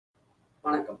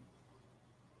வணக்கம்.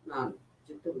 நான்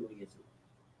சித்தூர் முருகேசன்.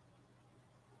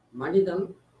 மனிதன்,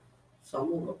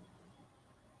 சமூகம்.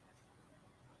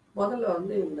 முதல்ல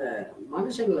இந்த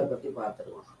மனுஷங்களை பத்தி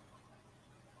பார்த்துருவோம்.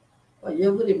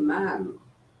 Every man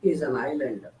is an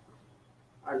Island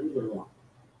அப்படின்னு சொல்லுவான்.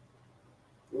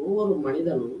 ஒவ்வொரு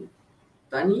மனிதனும்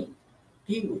தனி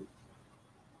தீவு.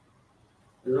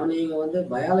 இன்னும் நீங்க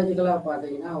பயாலஜிக்கலா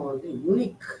பார்த்தீங்கன்னா அவன்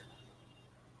யூனிக்.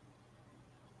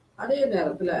 அதே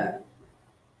நேரத்தில்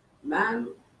man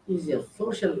is a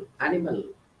social animal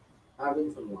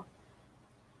அப்படின்னு சொல்லுவான்.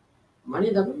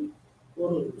 மனிதன்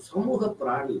ஒரு சமூக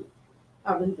பிராணி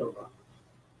அப்படின்னு சொல்றான்.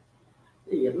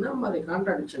 இது என்ன மாதிரி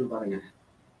கான்ட்ராடிக்ஷன் பாருங்க.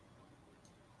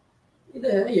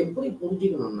 இதை எப்படி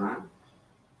புரிஞ்சுக்கணும்னா,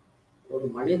 ஒரு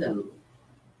மனிதன்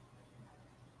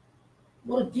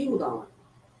ஒரு தீவு தான்.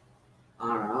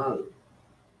 ஆனால்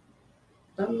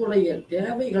தன்னுடைய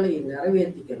தேவைகளை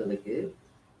நிறைவேற்றிக்கிறதுக்கு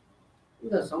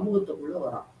இந்த சமூகத்துக்குள்ள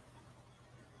வரான்.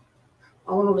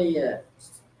 அவனுடைய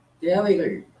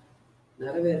தேவைகள்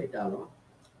நிறைவேறிட்டாலும்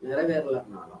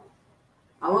நிறைவேறலனாலும்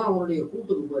அவன் அவனுடைய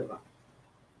கூட்டுக்கு போயிடுறான்.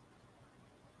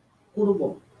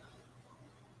 குடும்பம்,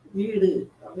 வீடு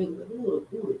அப்படிங்கிறது ஒரு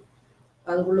கூடு,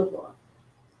 அதுக்குள்ள போறான்.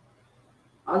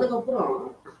 அதுக்கப்புறம்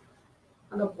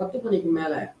அந்த 10 மணிக்கு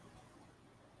மேல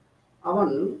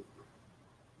அவன்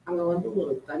அங்க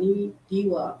ஒரு தனி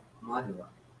தீவா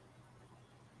மாறிடுவான்.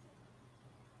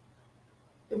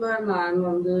 இப்ப நான்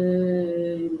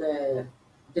இந்த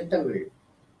திட்டங்கள்,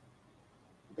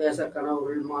 தேச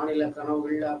கனவுகள், மாநில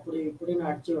கனவுகள் அப்படி இப்படின்னு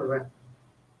அடிச்சு விடுறேன்.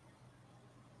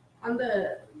 அந்த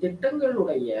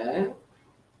திட்டங்களுடைய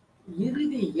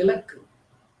இறுதி இலக்கு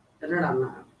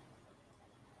என்னடான்னா,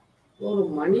 ஒரு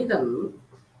மனிதன்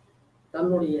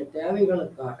தன்னுடைய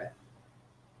தேவைகளுக்காக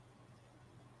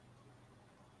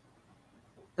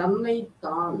தன்னை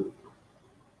தான்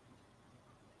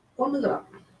கொண்டுகிறான்.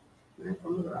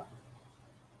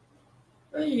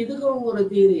 இதுக்கும் ஒரு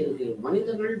தியரி இருக்கு.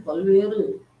 மனிதர்கள் பல்வேறு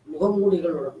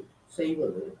முகமூடிகளுடன்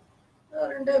செய்வது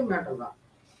ரெண்டே மேட்டர் தான்.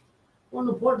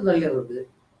 ஒன்று போட்டு தள்ளிடுறது,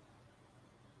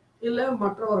 இல்லை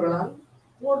மற்றவர்களால்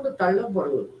போட்டு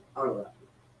தள்ளப்படுவது. அவ்வளவுதான்.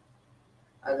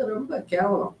 அது ரொம்ப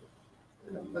கேவலம்,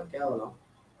 ரொம்ப கேவலம்.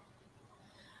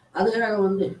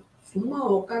 அதுக்காக சும்மா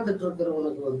உக்காந்துட்டு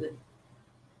இருக்கிறவனுக்கு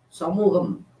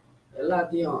சமூகம்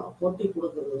எல்லாத்தையும் கொட்டி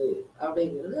கொடுக்கறது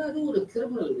அப்படிங்கிறது அது ஒரு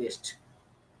கிரிமினல் வேஸ்ட்.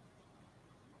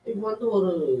 இப்போ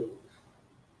ஒரு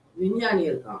விஞ்ஞானி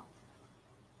இருக்கான்.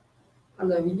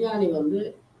 அந்த விஞ்ஞானி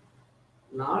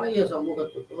நாளைய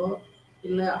சமூகத்துக்கோ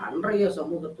இல்லை அன்றைய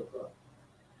சமூகத்துக்கோ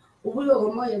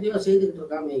உபயோகமா எதையோ செய்துக்கிட்டு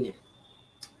இருக்காமீங்க.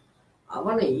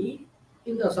 அவனை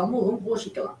இந்த சமூகம்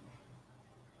போஷிக்கலாம்.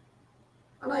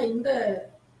 ஆனா இந்த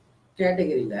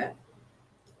கேட்டகரியில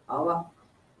அவளை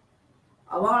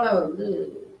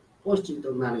போஷிச்சுக்கிட்டு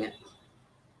இருந்தானுங்க.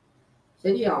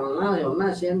 சரி, அவன்லாம் ஒன்னா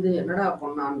சேர்ந்து என்னடா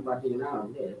பண்ணான்னு பார்த்தீங்கன்னா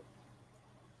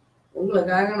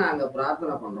உங்களுக்காக நாங்க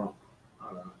பிரார்த்தனை பண்றோம்.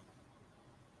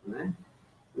 அவ்வளவுதான்.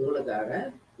 உங்களுக்காக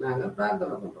நாங்க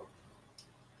பிரார்த்தனை பண்றோம்.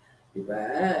 இப்ப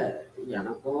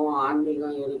எனக்கும்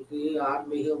ஆன்மீகம் இருக்கு,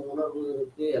 ஆன்மீக உணர்வு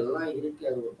இருக்கு, எல்லாம் இருக்கு.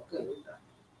 அது ஒரு பக்கம் இருக்கா.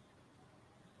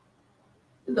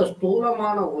 இந்த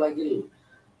ஸ்தூலமான உலகில்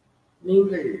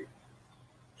நீங்கள்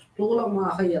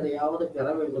ஸ்தூலமாக எதையாவது பெற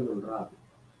வேண்டும் என்றால்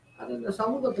அது இந்த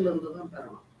சமூகத்திலிருந்து தான்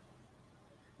பெறணும்.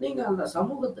 நீங்க அந்த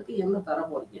சமூகத்துக்கு என்ன தர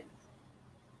போறீங்க?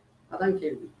 அதான்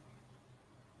கேள்வி.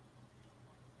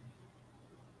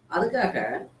 அதுக்காக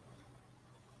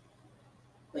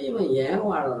இவன் ஏன்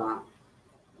வாழறான்,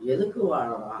 எதுக்கு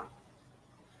வாழறான்,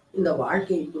 இந்த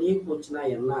வாழ்க்கை இப்படியே போச்சுன்னா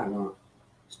என்ன ஆகும்,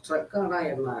 ஸ்ட்ரக் ஆனா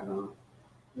என்ன ஆகும்,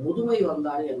 முதுமை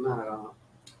வந்தாலும் என்ன ஆகும்,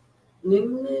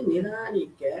 நின்று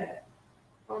நிதானிக்க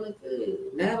அவனுக்கு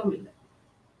நேரம் இல்லை.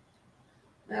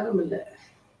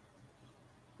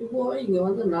 இப்போ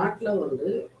இங்க நாட்டுல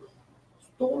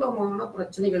ஸ்தூலமான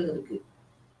பிரச்சனைகள் இருக்கு.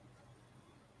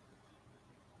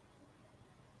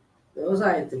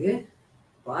 விவசாயத்துக்கு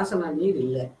பாசன நீர்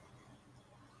இல்லை.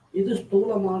 இது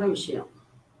ஸ்தூலமான விஷயம்.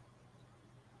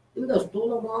 இந்த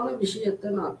ஸ்தூலமான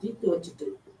விஷயத்தை நான் தீர்த்து வச்சுட்டு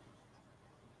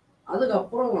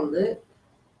அதுக்கப்புறம்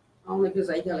அவனுக்கு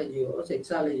சைக்காலஜியோ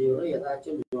செக்ஸாலஜியோ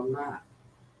ஏதாச்சும் சொன்னா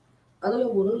அதுல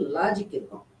ஒரு லாஜிக்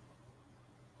இருக்கும்.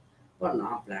 இப்போ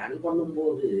நான் பிளான்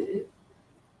பண்ணும்போது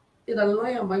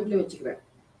இதெல்லாம் என் மைண்ட்ல வச்சுக்கிறேன்.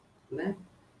 என்ன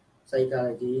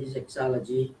சைக்காலஜி,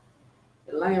 செக்ஸாலஜி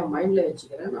எல்லாம் என் மைண்ட்ல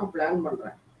வச்சுக்கிறேன், நான் பிளான்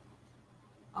பண்றேன்.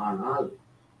 ஆனால்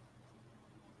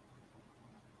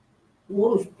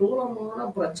ஒரு ஸ்தூலமான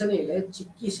பிரச்சனையில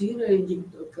சிக்கி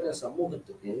சீரழிஞ்சுக்கிட்டு இருக்கிற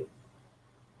சமூகத்துக்கு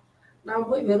நான்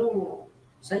போய் வெறும்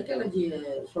சைக்காலஜியை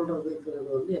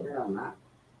சொல்றதுங்கிறது என்னடான்னா,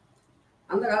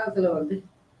 அந்த காலத்துல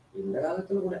இந்த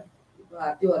காலத்துல கூட இப்போ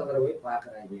அத்திவரதரை போய்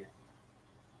பார்க்குறாங்க.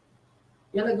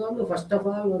 எனக்கு வந்து ஃபர்ஸ்ட் ஆஃப்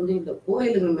ஆல் வந்து இந்த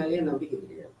கோயிலுங்க மேலேயே நம்பிக்கை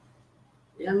கிடையாது.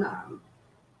 ஏன்னா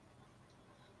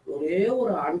ஒரே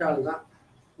ஒரு ஆண்டாள் தான்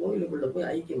கோயிலுக்குள்ள போய்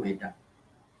ஐக்கியமாயிட்டான்.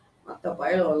 மற்ற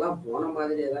பயலெல்லாம் போன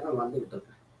மாதிரியே தானே வந்துகிட்டு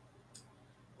இருக்கேன்.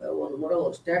 ஒரு முறை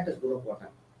ஒரு ஸ்டேட்டஸ் கூட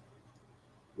போட்டேன்.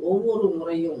 ஒவ்வொரு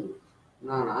முறையும்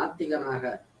நான்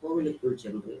ஆத்திகனாக கோவிலுக்குள்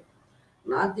சென்று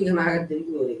நாத்திகனாக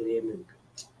திரும்பி வருகிறேன் இருக்கு.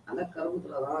 அந்த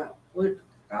கருமத்துல தான் போயிட்டு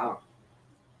இருக்கு காலம்.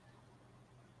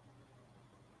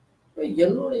 இப்ப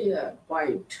என்னுடைய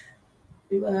பாயிண்ட்,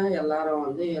 இப்ப எல்லாரும்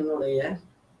வந்து என்னுடைய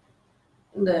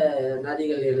இந்த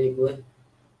நதிகள் இணைப்பு,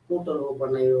 கூட்டுறவு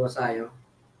பண்ணை விவசாயம்,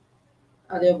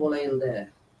 அதே போல இந்த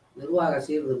நிர்வாக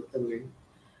சீர்திருத்தங்கள்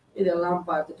இதெல்லாம்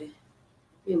பார்த்துட்டு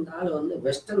இந்த ஆள் வந்து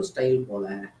வெஸ்டர்ன் ஸ்டைல் போல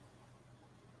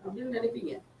அப்படின்னு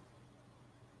நினைப்பீங்க.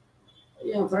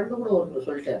 என் ஃப்ரெண்டு கூட ஒருத்தர்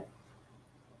சொல்லிட்டார்,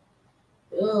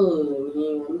 "ஓ, நீ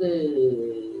வந்து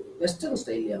வெஸ்டர்ன்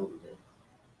ஸ்டைல்லையா வந்து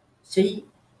செய்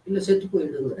இல்லை செத்து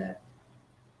போயிடுங்கிற,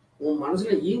 உன்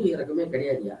மனசுல ஈவு இறக்கமே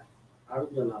கிடையாதுயா"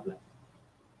 அப்படின்னு சொன்னாப்ல.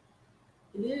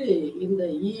 இது இந்த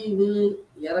ஈவு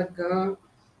இறக்கம்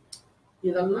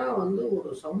இதெல்லாம் வந்து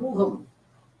ஒரு சமூகம்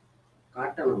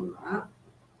காட்டணும்னா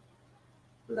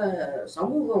இந்த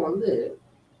சமூகம் வந்து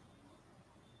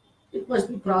இட்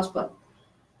மஸ்ட் பி ப்ராஸ்பர்,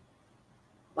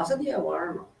 வசதியா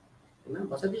வாழணும். என்ன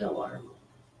வசதியா வாழணும்.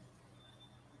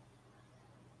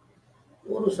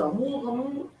 ஒரு சமூகம்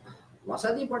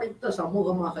வசதி படைத்த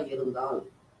சமூகமாக இருந்தால்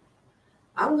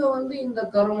அங்க வந்து இந்த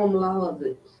கருமம்லாம்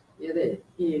வருது. எது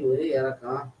ஈவு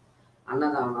இறக்கம்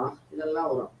அன்னதானம் இதெல்லாம்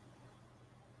வரும்.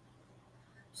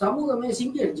 சமூகமே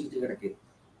சிங்கி அடிச்சுக்கிட்டு கிடக்கு.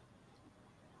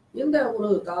 இந்த ஒரு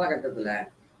காலகட்டத்துல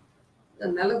இந்த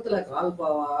நிலத்துல கால்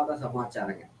பாவாத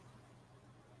சமாச்சாரங்க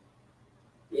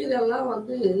இதெல்லாம்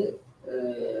வந்து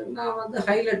நான் வந்து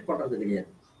ஹைலைட் பண்றது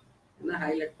கிடையாது. என்ன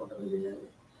ஹைலைட் பண்றது கிடையாது.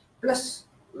 பிளஸ்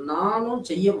நானும்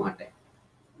செய்ய மாட்டேன்.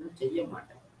 செய்ய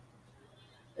மாட்டேன்.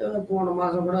 போன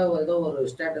மாசம் கூட ஏதோ ஒரு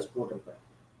ஸ்டேட்டஸ் போட்டிருப்பேன்.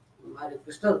 இந்த மாதிரி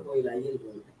கிருஷ்ணர் கோயில்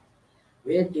ஐயருக்கு வந்து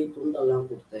வேட்டி துண்டெல்லாம்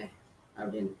கொடுத்தேன்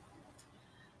அப்படின்னு.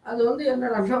 அது வந்து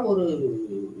என்னன்னா ஒரு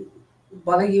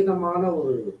பலகீனமான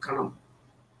ஒரு கணம்,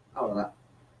 அவ்வளவுதான்.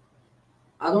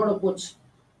 அதோட போச்சு.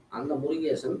 அந்த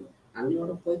முருகேசன்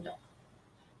அன்னியோட போயிட்டான்.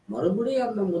 மறுபடியும்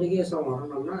அந்த முருகேசன்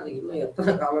வரணும்னா அதுக்கு இன்னும்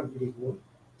எத்தனை காலம் பிடிக்கும்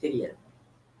தெரியாது.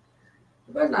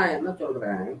 இப்ப நான் என்ன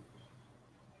சொல்றேன்,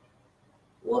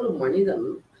 ஒரு மனிதன்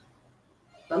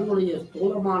தன்னுடைய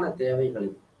ஸ்தூலமான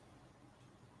தேவைகளை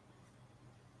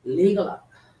லீகலா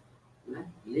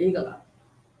லீகலா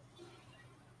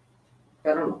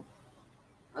பெறணும்.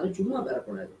 அது சும்மா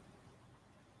பெறக்கூடாது.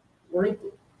 உழைப்பு,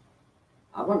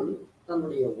 அவன்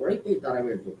தன்னுடைய உழைப்பை தர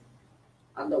வேண்டும்.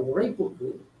 அந்த உழைப்புக்கு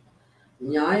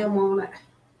நியாயமான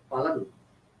பலன்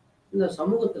இந்த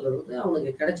சமூகத்திலிருந்து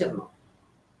அவனுக்கு கிடைச்சிடணும்.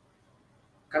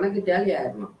 கணக்கு டேலி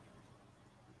ஆயிடணும்.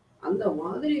 அந்த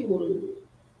மாதிரி ஒரு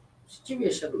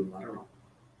சிச்சுவேஷன் வரணும்.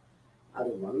 அது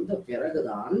வந்த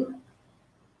பிறகுதான்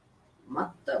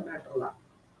மற்ற மேட்டர்லாம்.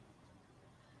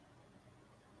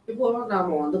 இப்போ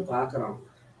நாம வந்து பார்க்கிறோம்,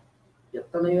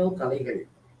 எத்தனையோ கலைகள்,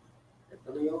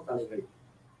 எத்தனையோ கலைகள்,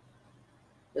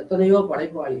 எத்தனையோ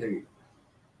படைப்பாளிகள்.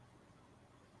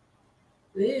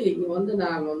 இங்க வந்து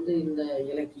நான் வந்து இந்த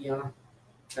இலக்கியம்,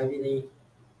 கவிதை,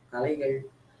 கலைகள்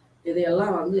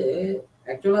இதையெல்லாம் வந்து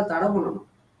ஆக்சுவலா தடை பண்ணணும்.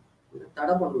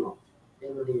 தடை பண்ணணும்.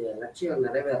 என்னுடைய லட்சியம்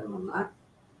நிறைவேறணும்னா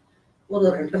ஒரு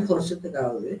 2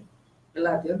 வருஷத்துக்காவது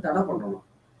எல்லாத்தையும் தடை பண்ணணும்.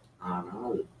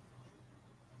 ஆனால்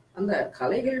அந்த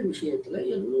கலைகள் விஷயத்துல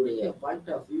என்னுடைய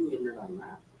பாயிண்ட் ஆஃப் வியூ என்னடான்னா,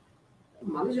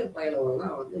 மனுஷ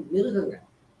பயலவெல்லாம் வந்து மிருகங்க.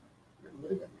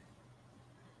 மிருகங்க.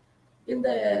 இந்த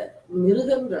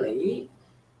மிருகங்களை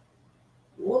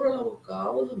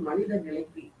ஓரளவுக்காவது மனித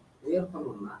நிலைக்கு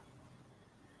உயர்த்தணும்னா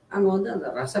அங்க வந்து அந்த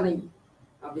ரசனை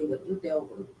அப்படிங்கிறது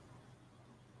தேவைப்படுது.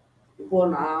 இப்போ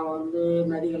நான் வந்து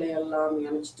நதிகளை எல்லாம்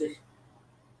இணைச்சிட்டு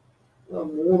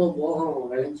 3 போகம்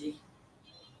விளைஞ்சி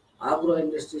ஆக்ரோ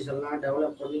இண்டஸ்ட்ரீஸ் எல்லாம்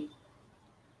டெவலப் பண்ணி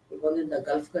இப்போ வந்து இந்த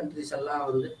கல்ஃப் கண்ட்ரிஸ் எல்லாம்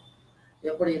வந்து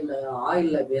எப்படி இந்த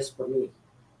ஆயிலில் பேஸ் பண்ணி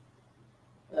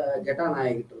கெட்டான்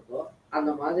ஆகிக்கிட்டு இருக்கோ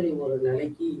அந்த மாதிரி ஒரு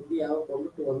நிலைக்கு இந்தியாவை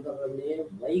கொண்டுட்டு வந்துடுறதே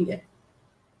வைங்க.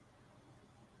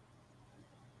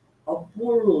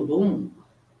 அப்பொழுதும்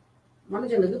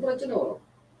மனுஷனுக்கு பிரச்சனை வரும்.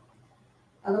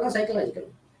 அதெல்லாம் சைக்கலாஜிக்கல்.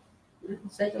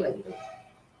 சைக்கலாஜிக்கல்.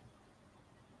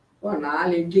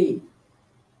 4 இட்லி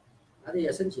அது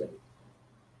எசென்சியல்.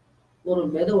 ஒரு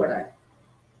மெதுவடை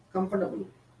கம்ஃபர்டபுள்.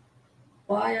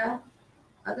 பாயா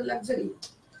அது லக்ஸரி.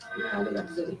 அது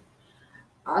லக்ஸரி.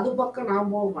 அது பக்கம்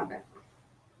நான் போக மாட்டேன்.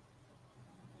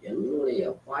 என்னுடைய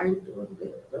பாயிண்ட் வந்து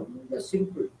ரொம்ப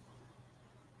சிம்பிள்.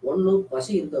 1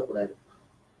 பசி இருக்கக்கூடாது,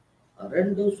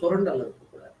 2 சுரண்டல்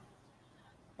இருக்கக்கூடாது.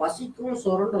 பசிக்கும்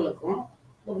சுரண்டலுக்கும்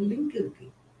ஒரு லிங்க் இருக்கு.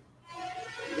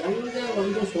 எங்க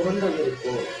வந்து சுரண்டல்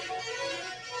இருக்கோ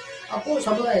அப்போ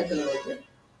சமுதாயத்துல வந்து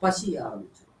பசி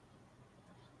ஆரம்பிச்சிடும்.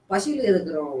 பசியில்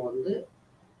இருக்கிறவங்க வந்து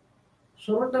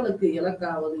சுரண்டலுக்கு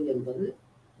இலக்காவது என்பது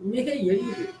மிக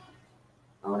எளிது.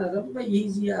 அவனை ரொம்ப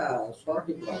ஈஸியா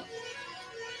சுரட்டிக்குவாங்க.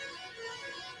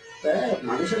 இப்ப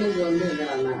மனுஷனுக்கு வந்து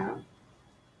என்னன்னா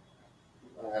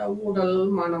உடல்,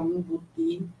 மனம்,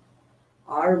 புத்தி,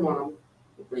 ஆழ்மனம்,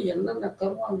 இப்படி என்னென்ன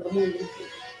கர்மாந்திரமும் இருக்கு.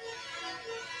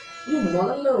 இது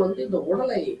முதல்ல வந்து இந்த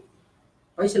உடலை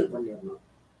பைசல் பண்ணிடணும்,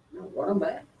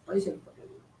 உடம்ப பைசல்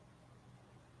பண்ணிடணும்.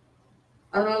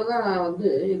 அதனாலதான் நான் வந்து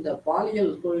இந்த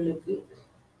பாலியல் தொழிலுக்கு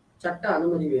சட்ட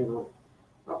அனுமதி வேணும்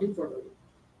அப்படின்னு சொல்றது.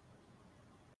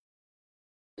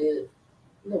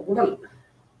 இந்த உடல்,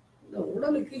 இந்த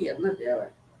உடலுக்கு என்ன தேவை?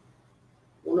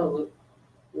 உணவு,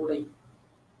 உடை,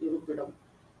 இருப்பிடம்,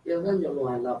 இதுதான்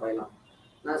சொல்லுவான் எல்லா பயிலும்.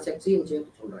 நான் செக்ஸையும்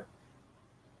சேர்த்து சொல்றேன்.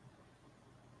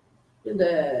 இந்த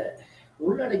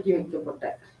உள்ளடக்கி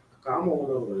வைக்கப்பட்ட காம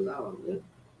உணர்வுகள் தான் வந்து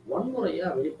வன்முறையா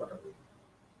வெளிப்படுறது.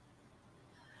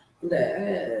 இந்த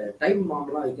டைம்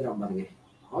பாம்பெல்லாம் வைக்கிறான் பாருங்க,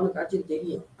 அவனுக்காச்சும்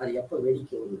தெரியும் அது எப்ப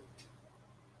வெடிக்கும்னு.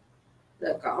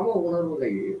 இந்த காம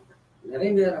உணர்வுகள்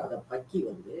நிறைவேறாத பக்கி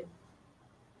வந்து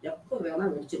எப்ப வேணா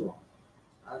வெடிச்சிருவான்.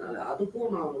 அதனால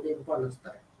அதுக்கும் நான் வந்து இம்பார்ட்டன்ஸ்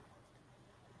தரேன்.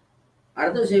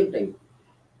 அட் த சேம் டைம்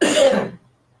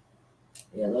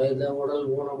ஏதோ இந்த உடல்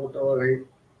ஊனமுற்றவர்கள்,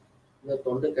 இந்த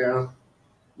தொண்டு கிழம்,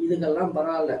 இதுக்கெல்லாம்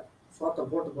பரவாயில்ல, சோத்தை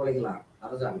போட்டு தொலைக்கலாம்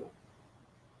அரசாங்கம்.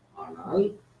 ஆனால்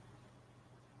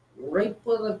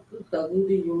உழைப்பதற்கு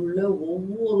தகுதியுள்ள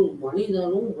ஒவ்வொரு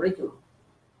மனிதனும் உழைக்கணும்.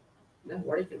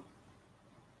 உழைக்கணும்.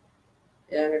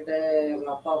 என்கிட்ட எங்க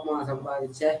அப்பா அம்மா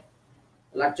சம்பாதிச்ச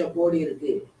லட்சம் கோடி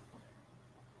இருக்கு,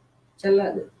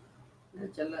 செல்லாது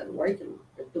செல்லாது. உழைக்கணும்,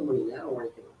 8 மணி நேரம்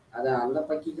உழைக்கணும். அது அந்த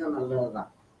பக்கிக்கும்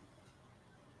நல்லதுதான்.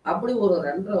 அப்படி ஒரு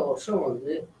 2.5 வருஷம்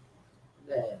வந்து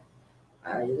இந்த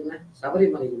இதுங்க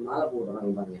சபரிமலைக்கு மாலை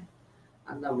போடுறாங்க பாருங்க,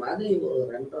 அந்த மாதிரி ஒரு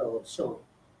 2.5 வருஷம்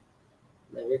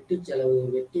இந்த வெட்டி செலவு,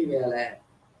 வெட்டி வேலை,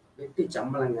 வெட்டி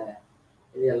சம்பளங்க,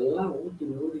 இதெல்லாம் ஊட்டி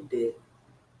மூடிட்டு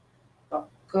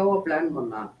பக்காவா பிளான்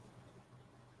பண்ணா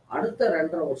அடுத்த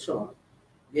 2.5 வருஷம்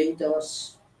 8 ஹவர்ஸ்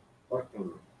ஒர்க்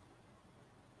பண்ணணும்.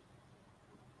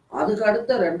 அதுக்கு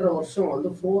அடுத்த 2.5 வருஷம் வந்து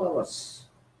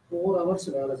 4 ஹவர்ஸ்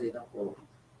வேலை செய்தா போதும்.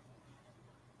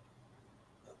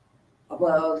 அப்ப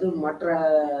வந்து மற்ற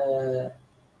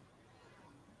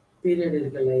பீரியட்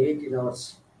இருக்குல்ல 18 ஹவர்ஸ்,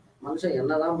 மனுஷன்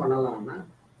என்னதான் பண்ணலாம்னா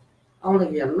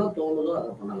அவனுக்கு என்ன தோணுதோ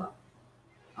அதை பண்ணலாம்,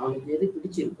 அவனுக்கு எது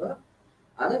பிடிச்சிருக்கோ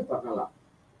அதை பண்ணலாம்.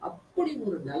 அப்படி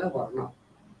ஒரு நிலை வரணும்.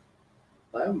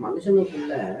 இப்ப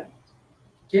மனுஷனுக்குள்ள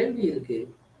கேள்வி இருக்கு,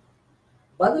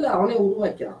 பதில அவனே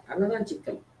உருவாக்கிறான். அங்கதான்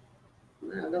சிக்கல்,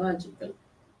 அங்கதான் சிக்கல்.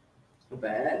 இப்ப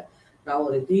நான்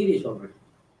ஒரு தியரி சொல்றேன்.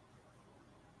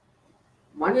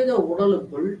 மனித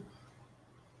உடலுக்குள்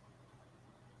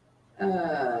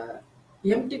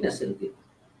எம்டினஸ் இருக்கு.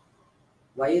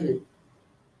 வயிறு,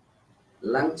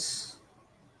 லங்ஸ்,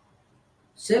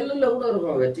 செல்லுல கூட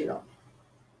இருக்கும் வெற்றிடம்.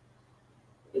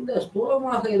 இந்த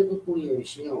ஸ்தூலமாக இருக்கக்கூடிய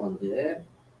விஷயம் வந்து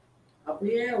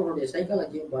அப்படியே அவனுடைய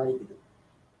சைக்காலஜியை பாதிக்குது.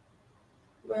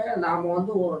 இப்ப நாம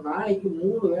வந்து ஒரு நாளைக்கு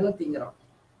 3 வேளை திங்கிறோம்.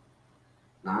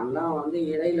 நான்லாம் வந்து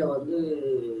இடையில வந்து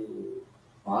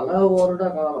பல வருட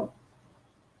காலம்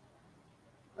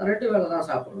 2 வேளை தான்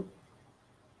சாப்பிடுறது.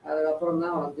 அதுக்கப்புறம்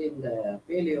தான் வந்து இந்த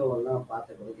பேலியோவெல்லாம்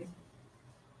பார்த்த பிறகு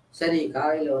சரி,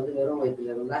 காலையில் வந்து வெறும்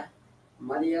வயிற்றுல இருந்தா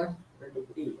மதியம் 2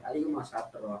 பிடி அதிகமாக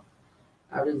சாப்பிட்றோம்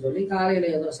அப்படின்னு சொல்லி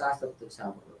காலையில் ஏதோ சாஸ்திரத்துக்கு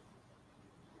சாப்பிட்றோம்.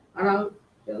 ஆனால்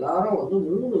எல்லாரும் வந்து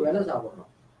 3 வேளை சாப்பிட்றோம்.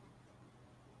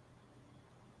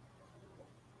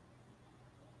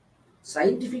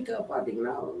 சயின்டிஃபிக்கா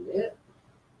பார்த்தீங்கன்னா வந்து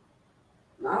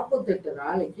 48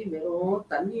 நாளைக்கு வெறும்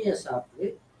தண்ணியை சாப்பிட்டு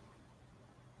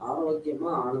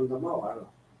ஆரோக்கியமா ஆனந்தமா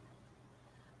வாழலாம்.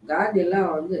 காந்தி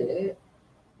எல்லாம் வந்து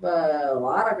இப்போ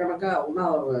வாரக்கணக்கா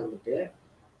உண்ணாவிரதம் இருந்துட்டு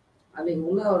அன்னைக்கு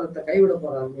உண்ணாவிரதத்தை கைவிட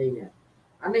போறாங்க,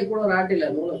 அன்னைக்கு கூட ராட்டில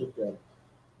நூலை சுற்றுவார்.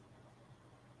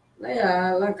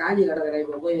 எல்லாம் காஞ்சி கடற்கரை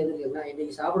போய் எதுக்குன்னா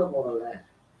இன்னைக்கு சாப்பிட போறோம்ல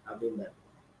அப்படின்பார்.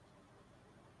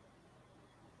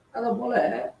 அத போல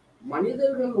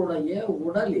மனிதர்களுடைய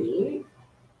உடலில்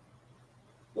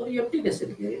ஒரு எம்டினஸ்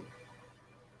இருக்கு.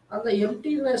 அந்த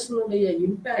எம்டினஸ்னுடைய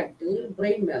இம்பாக்ட்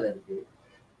பிரெயின் மேல இருக்கு.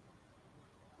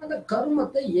 அந்த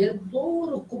கர்மத்தை ஏதோ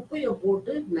ஒரு குப்பையை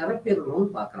போட்டு நிரப்பிடணும்னு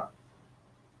பாக்குறான்.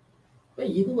 இப்ப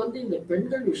இது வந்து இந்த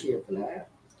பெண்கள் விஷயத்துல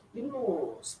இன்னும்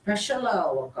ஸ்பெஷலா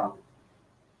ஒர்க் ஆகும்.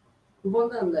 இப்போ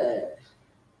வந்து அந்த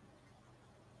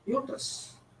யூட்ரஸ்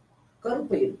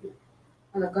கருப்பை இருக்கு,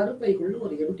 அந்த கருப்பைக்குள்ள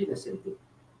ஒரு எம்டினஸ் இருக்கு,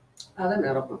 அதை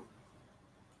நிரப்பணும்.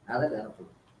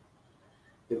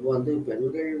 இப்போ வந்து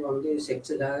பெண்கள் வந்து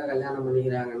செக்ஸுக்காக கல்யாணம்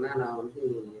பண்ணிக்கிறாங்கன்னா நான் வந்து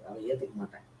அதை ஏற்றுக்க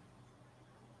மாட்டேன்.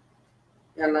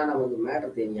 ஏன்னா நமக்கு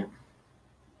மேட்டர் தெரியும்.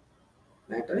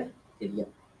 மேட்ரு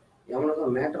தெரியும்.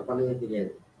 எவனுக்கும் மேட்டர் பண்ணவே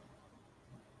தெரியாது.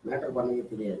 மேட்டர் பண்ணவே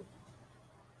தெரியாது.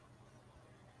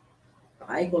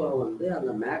 தாய்க்குலம் வந்து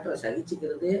அந்த மேட்டரை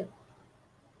சகிச்சுக்கிறதே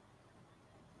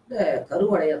இந்த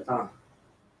கருவடையத்தான்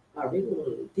அப்படின்னு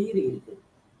ஒரு தியரி இருக்கு.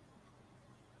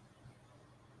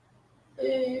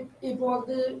 இப்போ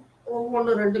வந்து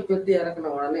ஒன்று ரெண்டு பெத்து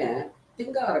இறக்குன உடனே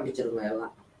திங்க ஆரம்பிச்சிருங்க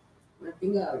எல்லாம்.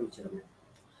 திங்க ஆரம்பிச்சிருங்க.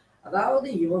 அதாவது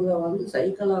இவங்க வந்து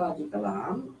சைக்கலாஜிக்கலா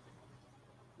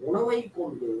உணவை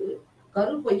கொண்டு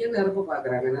கருப்பைய நிரப்ப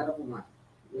பார்க்குறாங்க. நிரப்ப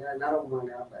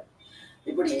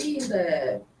இப்படி இந்த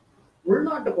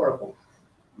உள்நாட்டு குழப்பம்,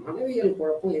 மனவியல்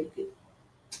குழப்பம் இருக்கு.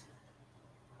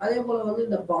 அதே போல வந்து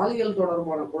இந்த பாலியல்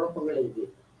தொடர்பான குழப்பங்கள் இருக்கு.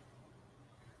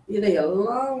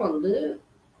 இதையெல்லாம் வந்து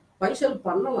பைசல்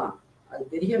பண்ணலாம். அது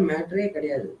பெரிய மேட்டரே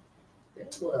கிடையாது.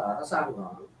 ஒரு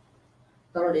அரசாங்கம்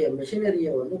தன்னுடைய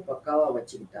மிஷினரியை வந்து பக்காவா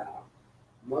வச்சுக்கிட்டா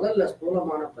முதல்ல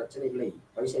ஸ்தூலமான பிரச்சனைகளை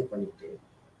பைசல் பண்ணிட்டு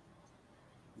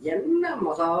என்ன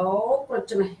மகா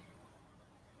பிரச்சனை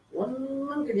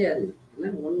ஒன்றும் கிடையாது.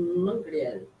 ஒன்றும்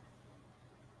கிடையாது.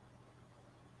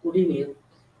 குடிநீர்,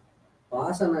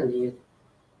 பாசன நீர்,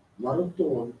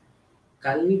 மருத்துவம்,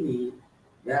 கல்வி,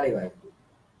 வேலைவாய்ப்பு,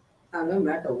 அங்கே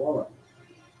மேட்டர் ஓவர்.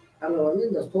 அங்கே வந்து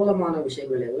இந்த ஸ்தூலமான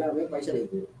விஷயங்கள் எல்லாமே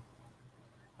பைசலைக்குது.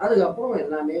 அதுக்கப்புறம்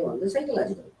எல்லாமே வந்து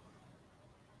சைக்கலாஜிக்கல்.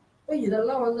 இப்போ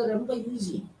இதெல்லாம் வந்து ரொம்ப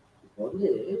ஈஸி. இப்போ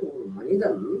வந்து ஒரு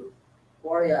மனிதன்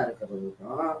கோழையா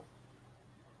இருக்கிறதுக்கும்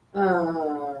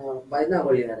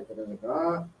பயந்தாங்கொழியா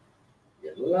இருக்கிறதுக்கும்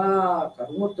எல்லா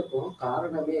கர்மத்துக்கும்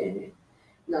காரணமே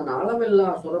இந்த நலமில்லா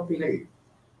சுரப்பிகள்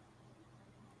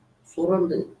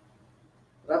சுரந்து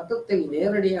ரத்தத்தில்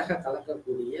நேரடியாக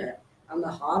கலக்கக்கூடிய அந்த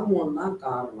ஹார்மோன் தான்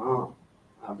காரணம்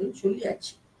அப்படின்னு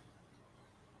சொல்லியாச்சு.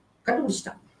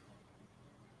 கண்டுபிடிச்சிட்டான்.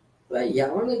 இப்போ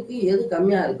எவனுக்கு எது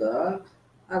கம்மியா இருக்கோ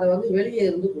அதை வந்து வெளியே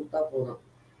இருந்து கொடுத்தா போதும்.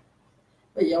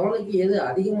 இப்போ எவனுக்கு எது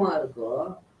அதிகமா இருக்கோ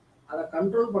அதை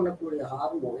கண்ட்ரோல் பண்ணக்கூடிய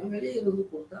ஹார்மோனை வெளியே இருந்து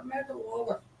கொடுத்தா மேட்டர்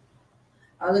ஓவர்.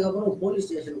 அதுக்கப்புறம் போலீஸ்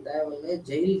ஸ்டேஷன் தேவையில்லை,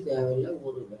 ஜெயில் தேவையில்லை,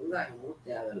 ஒரு வெங்காயமும்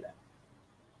தேவையில்லை.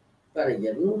 இப்போ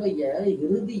என்னுடைய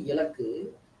இறுதி இலக்கு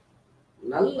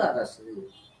நல்ல அரசு.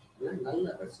 நல்ல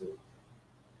அரசு.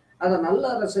 அதை நல்ல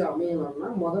அரசு அமையணும்னா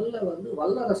முதல்ல வந்து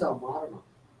வல்லரசா மாறணும்.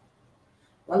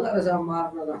 வல்லரசா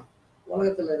மாறினதான்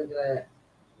உலகத்தில் இருக்கிற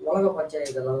உலக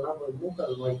பஞ்சாயத்துலாம் போய்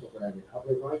மூக்கல் நுழைக்கக்கூடாது.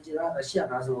 அப்படி நுழைச்சுதான் ரஷ்யா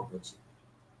நாசமாக போச்சு.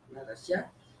 ரஷ்யா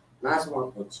நாசமாக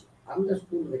போச்சு. அந்த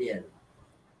ஸ்கூல் கிடையாது.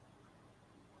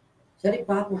 சரி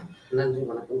பார்ப்போம். நன்றி,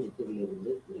 வணக்கம்.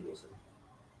 சித்தூரிலிருந்து முருகேசன்.